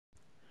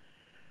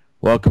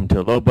Welcome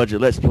to Low Budget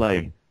Let's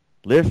Play.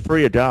 Live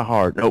Free or Die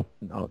Hard. Nope,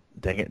 no,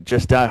 dang it,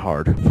 just Die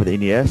Hard for the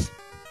NES.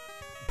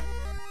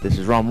 This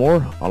is Ron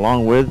Moore,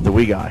 along with the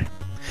Wiiguy.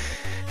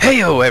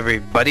 Heyo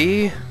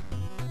everybody!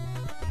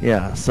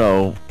 Yeah,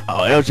 so,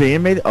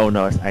 LJN made it? Oh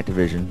no, it's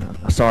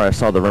Activision. Sorry, I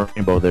saw the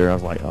rainbow there, I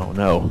was like, oh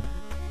no.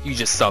 You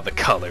just saw the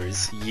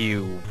colors.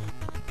 You...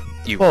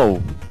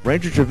 Whoa,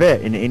 Ranger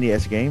Trevette in the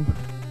NES game.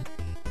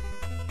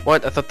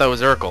 What? I thought that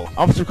was Urkel.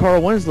 Officer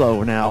Carl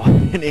Winslow now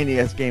in the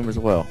NES game as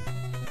well.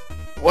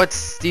 What's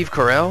Steve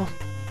Carell?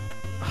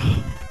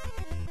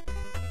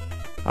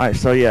 Alright,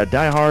 so yeah,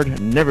 Die Hard,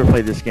 never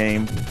played this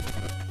game.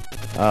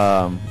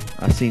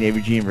 I've seen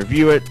AVG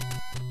review it.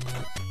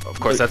 Of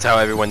course, that's how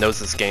everyone knows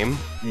this game.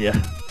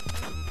 Yeah.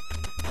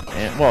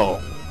 And,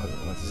 whoa,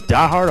 is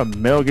Die Hard or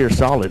Metal Gear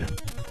Solid?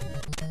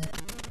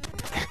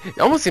 It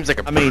almost seems like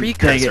a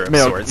precursor of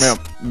sorts.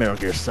 Metal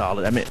Gear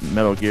Solid. I meant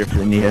Metal Gear for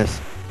the NES.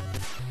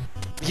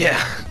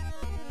 Yeah.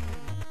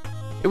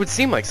 It would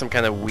seem like some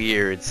kind of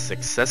weird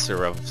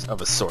successor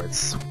of a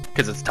sorts,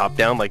 because it's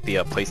top-down like the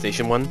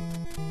PlayStation one.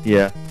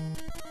 Yeah.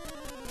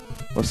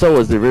 Well, so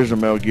was the original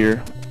Metal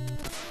Gear,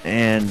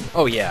 and...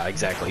 Oh yeah,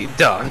 exactly.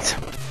 Duh.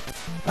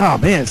 Oh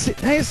man, see,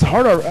 hey, it's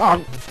harder.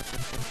 Oh.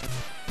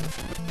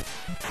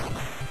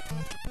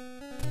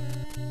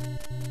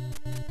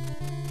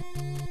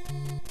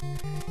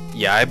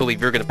 Yeah, I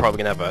believe you're probably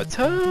gonna have a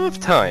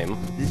tough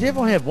time. Does he ever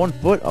only have 1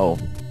 foot? Oh.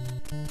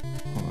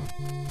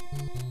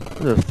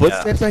 There's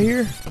footsteps I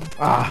hear?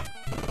 Ah.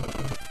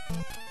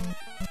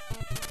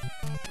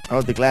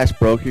 Oh, the glass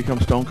broke. Here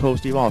comes Stone Cold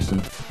Steve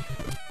Austin.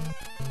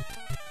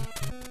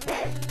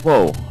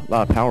 Whoa, a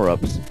lot of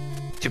power-ups.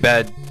 Too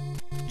bad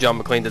John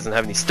McClane doesn't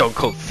have any Stone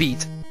Cold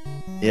feet.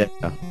 Yeah.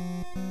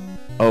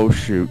 Oh,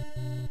 shoot.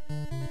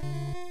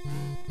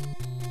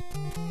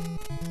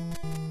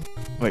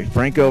 Wait,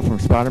 Franco from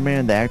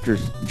Spider-Man? The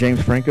actor's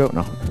James Franco?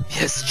 No.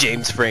 Yes,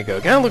 James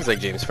Franco. Kinda looks like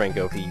James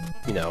Franco if he,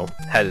 you know,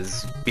 had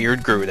his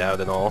beard grewed out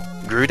and all.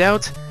 Grewed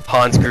out?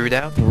 Hans grewed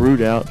out?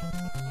 Grewed out.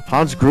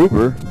 Hans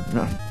Gruber?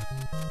 No.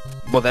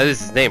 Well, that is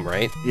his name,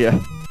 right? Yeah.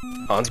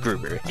 Hans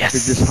Gruber. Yes!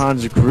 If just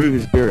Hans grew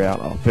his beard out,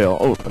 I'll fail.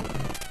 Oh.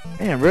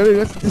 Man, really?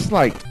 This is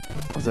like...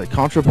 What's that,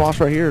 Contra Boss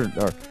right here?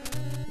 Or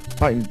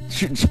fighting,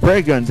 shooting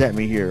spray guns at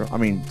me here. I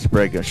mean,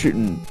 spray gun.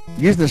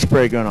 Using the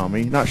spray gun on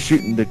me, not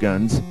shooting the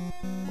guns.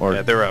 Or,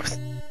 yeah, they're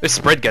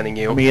spread gunning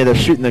you. I mean, yeah, they're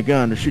shooting the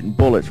gun. They're shooting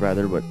bullets,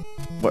 rather, but...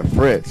 What,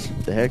 Fritz?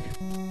 What the heck?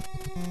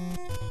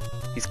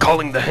 He's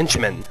calling the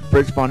henchman.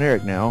 Fritz Von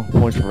Erich now.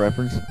 Points for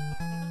reference.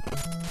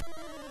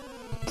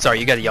 Sorry,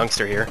 you got a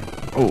youngster here.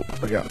 Oh,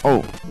 I got...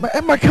 Oh.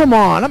 Come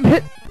on! I'm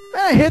hit...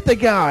 Man, I hit the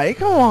guy!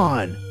 Come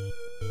on!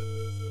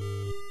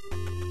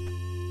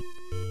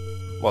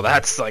 Well,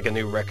 that's like a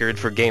new record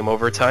for game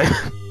over time.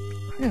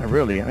 Yeah,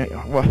 really.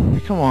 Well,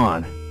 come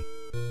on.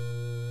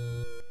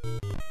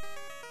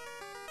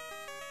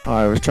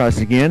 Alright, let's try this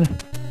again.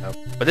 Oh,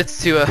 but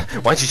it's too,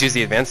 why don't you choose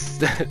the advanced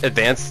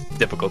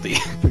difficulty?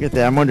 Forget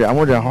that. I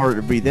wonder how hard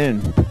it'd be then.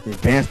 The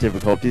advanced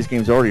difficulty. This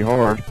game's already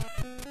hard.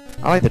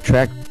 I like the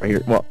track right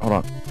here. Well, hold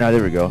on. Now,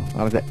 there we go.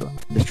 I like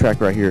this track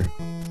right here.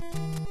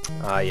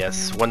 Ah,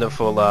 yes.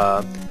 Wonderful,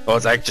 well,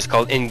 it's actually just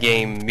called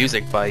in-game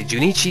music by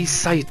Junichi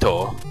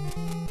Saito.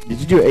 Did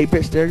you do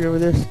 8-bit stereo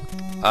with this?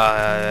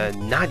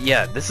 Not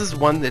yet. This is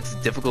one that's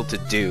difficult to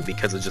do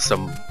because of just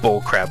some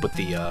bullcrap with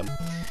the,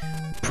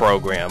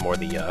 program or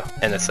the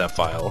NSF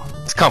file.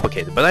 It's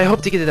complicated, but I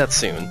hope to get it out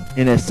soon.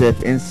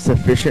 NSF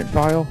insufficient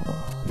file?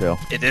 Oh, no.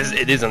 It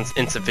is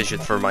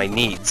insufficient for my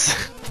needs.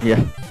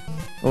 Yeah.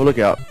 Oh, look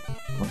out.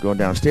 I'm going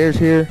downstairs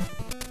here.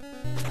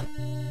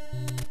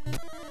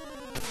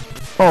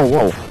 Oh,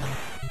 whoa.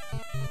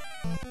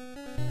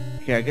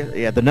 Okay, I guess,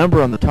 yeah, the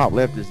number on the top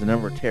left is the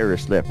number of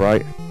terrorists left,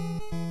 right?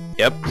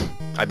 Yep.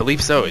 I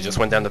believe so. It just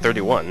went down to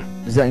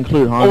 31. Does that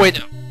include Hans? Oh,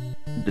 wait.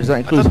 Does that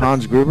include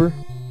Hans Gruber?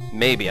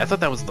 Maybe. I thought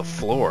that was the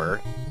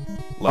floor.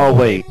 Oh,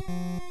 wait.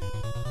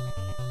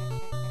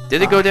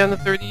 Did it go down to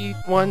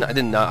 31? I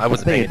did not. I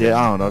wasn't paying attention.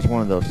 I don't know. It's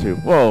one of those two.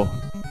 Whoa.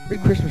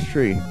 Big Christmas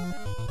tree.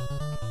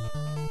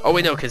 Oh,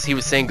 wait, no, because he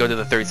was saying go to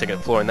the 32nd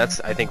floor, and that's,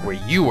 I think, where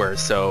you were,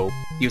 so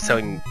he was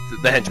telling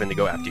the henchman to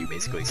go after you,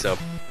 basically, so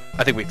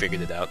I think we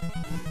figured it out.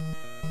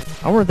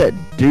 I wonder if that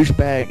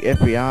douchebag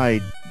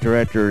FBI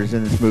director is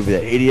in this movie,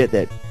 that idiot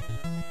that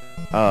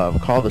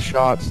called the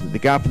shots, the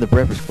guy from the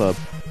Breakfast Club.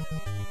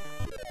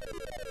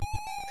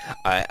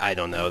 I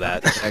don't know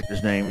that.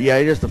 Actor's name. Yeah,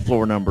 it is the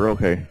floor number,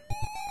 okay.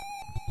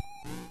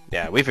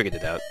 Yeah, we figured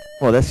it out.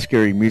 Well, that's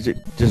scary music.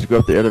 Just go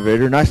up the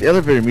elevator. Nice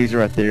elevator music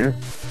right there.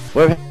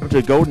 What happened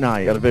to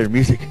GoldenEye elevator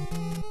music?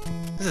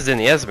 This is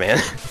NES, man.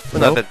 We're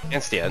not that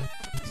advanced yet.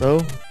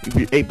 So, you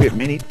be 8-bit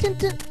mini. Is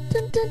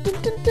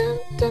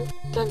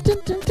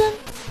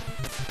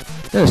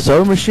that a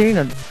soda machine?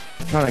 I'm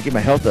trying to get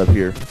my health up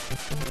here.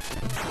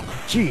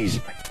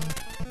 Jeez.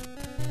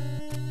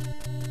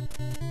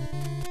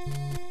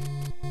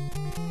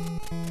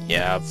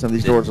 Yeah. Some of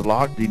these doors are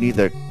locked. Do you need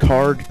the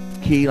card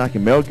key like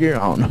in Metal Gear? I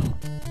don't know.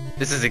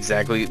 This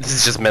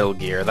is just Metal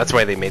Gear. That's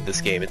why they made this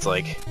game. It's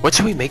like, what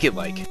should we make it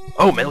like?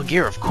 Oh, Metal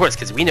Gear, of course,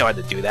 because we know how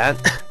to do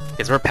that.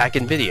 Because we're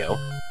packing video.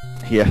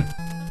 Yeah.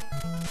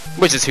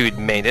 Which is who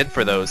made it,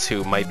 for those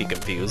who might be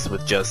confused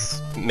with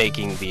just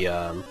making the,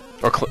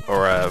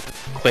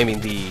 claiming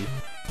the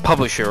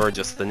publisher or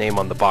just the name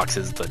on the box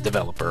as the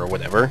developer or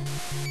whatever.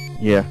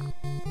 Yeah.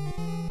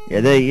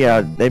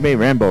 They made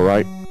Rambo,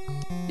 right?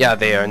 Yeah,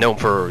 they are known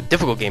for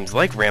difficult games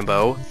like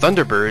Rambo,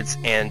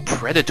 Thunderbirds, and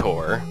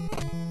Predator.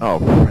 Oh,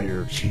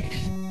 Predator, jeez.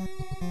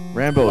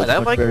 Rambo is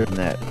much better than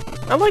that.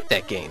 I like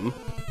that game.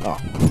 Oh,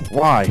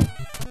 why?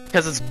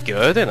 Because it's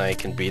good and I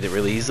can beat it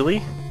really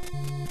easily.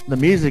 The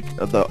music,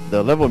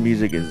 the level of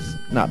music is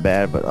not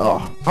bad, but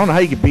I don't know how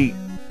you can beat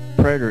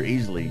Predator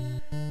easily.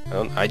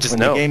 I just when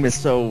know. The game is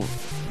so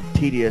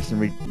tedious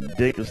and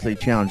ridiculously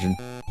challenging.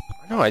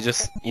 No,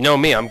 you know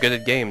me, I'm good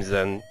at games,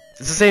 and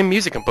it's the same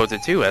music composer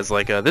too as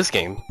like this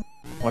game.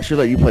 Well, I should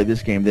let you play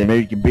this game, then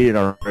maybe you can beat it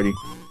already.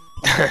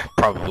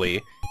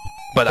 Probably.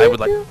 But I would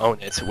like to own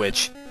it,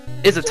 which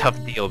is a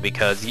tough deal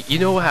because you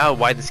know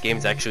why this game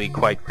is actually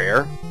quite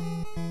rare?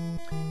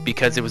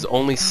 Because it was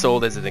only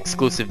sold as an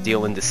exclusive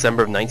deal in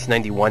December of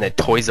 1991 at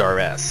Toys R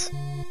Us.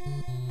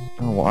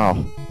 Oh,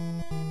 wow.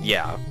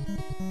 Yeah.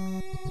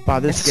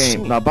 Buy this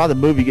game. Now, buy the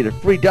movie, get a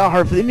free Die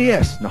Hard for the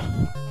NES. No.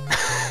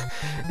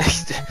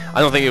 I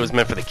don't think it was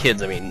meant for the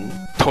kids. I mean,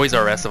 Toys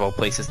R Us of all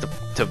places to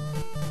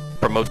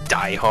promote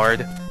Die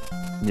Hard.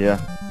 Yeah.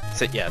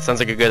 So, yeah, it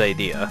sounds like a good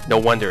idea. No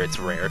wonder it's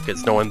rare,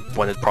 because no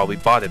one had probably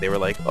bought it. They were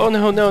like, oh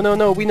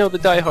no, we know the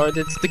Die Hard.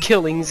 It's the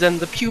killings and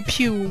the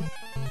pew-pew.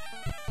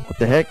 What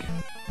the heck?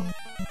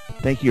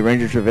 Thank you,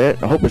 Ranger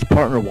Trevette. I hope his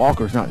partner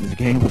Walker's not in this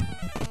game.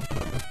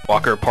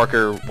 Walker?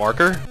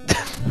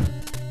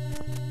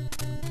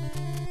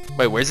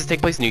 Wait, where does this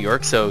take place? New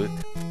York? So,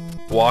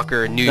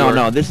 Walker, New York...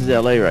 No, this is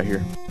LA right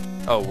here.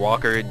 Oh,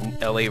 Walker,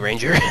 LA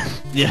Ranger?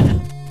 Yeah.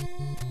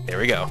 There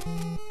we go.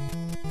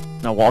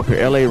 No, Walker,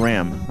 LA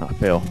Ram. I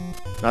fail.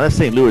 No, that's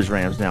St. Louis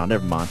Rams now.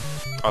 Never mind.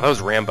 Oh, that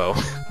was Rambo.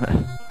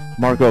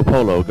 Marco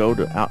Polo.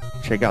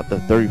 Check out the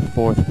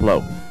 34th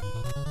flow.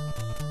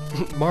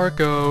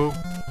 Marco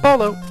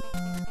Polo.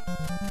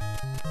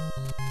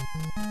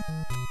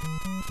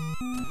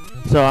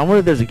 So I wonder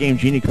if there's a Game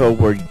Genie code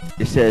where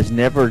it says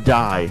 "Never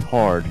Die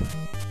Hard."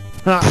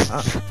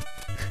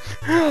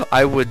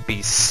 I would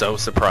be so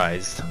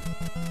surprised. In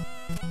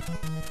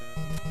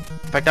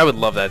fact, I would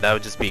love that. That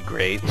would just be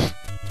great.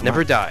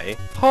 Never die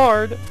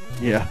hard.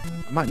 Yeah,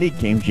 I might need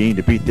Game Genie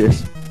to beat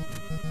this.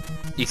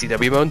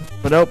 ECW mode?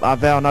 But nope, I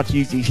vow not to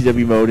use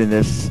ECW mode in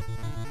this.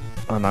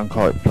 I'm gonna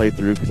call it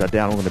playthrough because I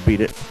doubt I'm gonna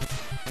beat it.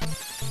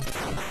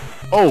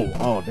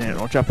 Oh, damn!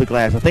 Watch out for the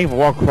glass. I think if I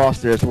walk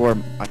across there, it's where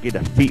I get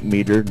a feet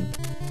meter.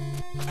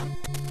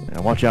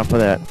 And watch out for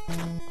that.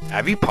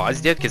 Have you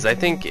paused yet? Because I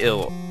think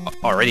it'll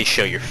already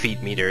show your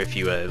feet meter if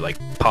you like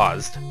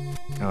paused.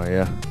 Oh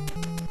yeah.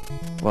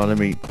 Well, I'll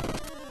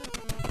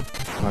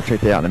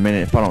check that out in a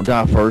minute if I don't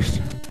die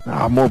first.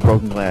 Ah, more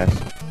broken glass.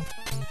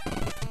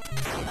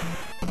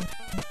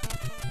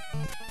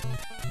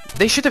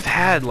 They should have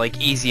had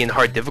like easy and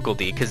hard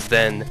difficulty, because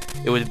then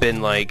it would have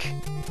been like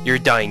you're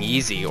dying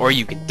easy or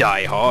you can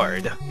die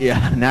hard.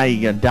 Yeah, now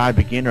you can die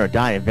beginner or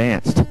die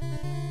advanced.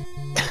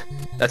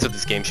 That's what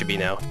this game should be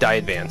now. Die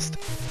advanced.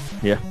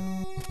 Yeah.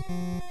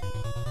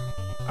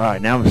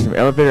 Alright, now some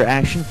elevator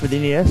action for the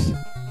NES.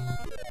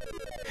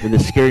 With the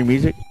scary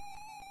music.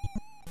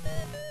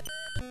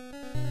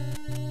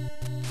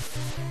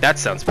 That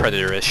sounds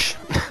Predator-ish.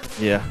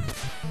 Yeah.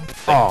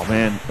 Oh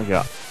man, look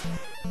out.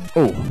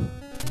 Oh.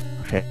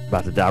 Okay,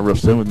 about to die real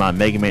soon with my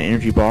Mega Man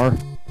energy bar.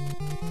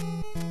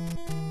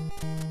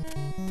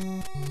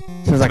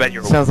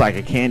 Sounds like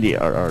a candy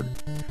or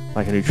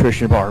like a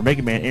nutrition bar.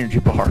 Mega Man energy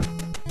bar.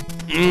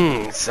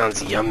 Mmm,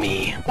 sounds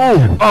yummy.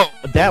 Oh,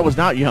 that was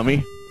not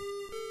yummy.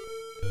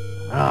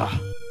 Ah.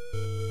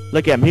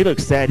 Look at him, he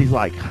looks sad. He's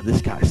like,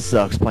 this guy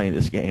sucks playing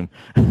this game.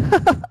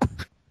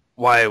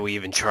 Why are we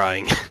even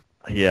trying?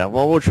 Yeah,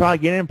 well, we'll try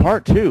again in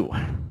part 2.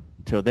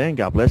 Till then,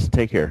 God bless and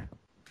take care.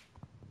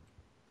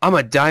 I'm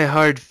a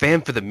die-hard fan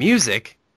for the music.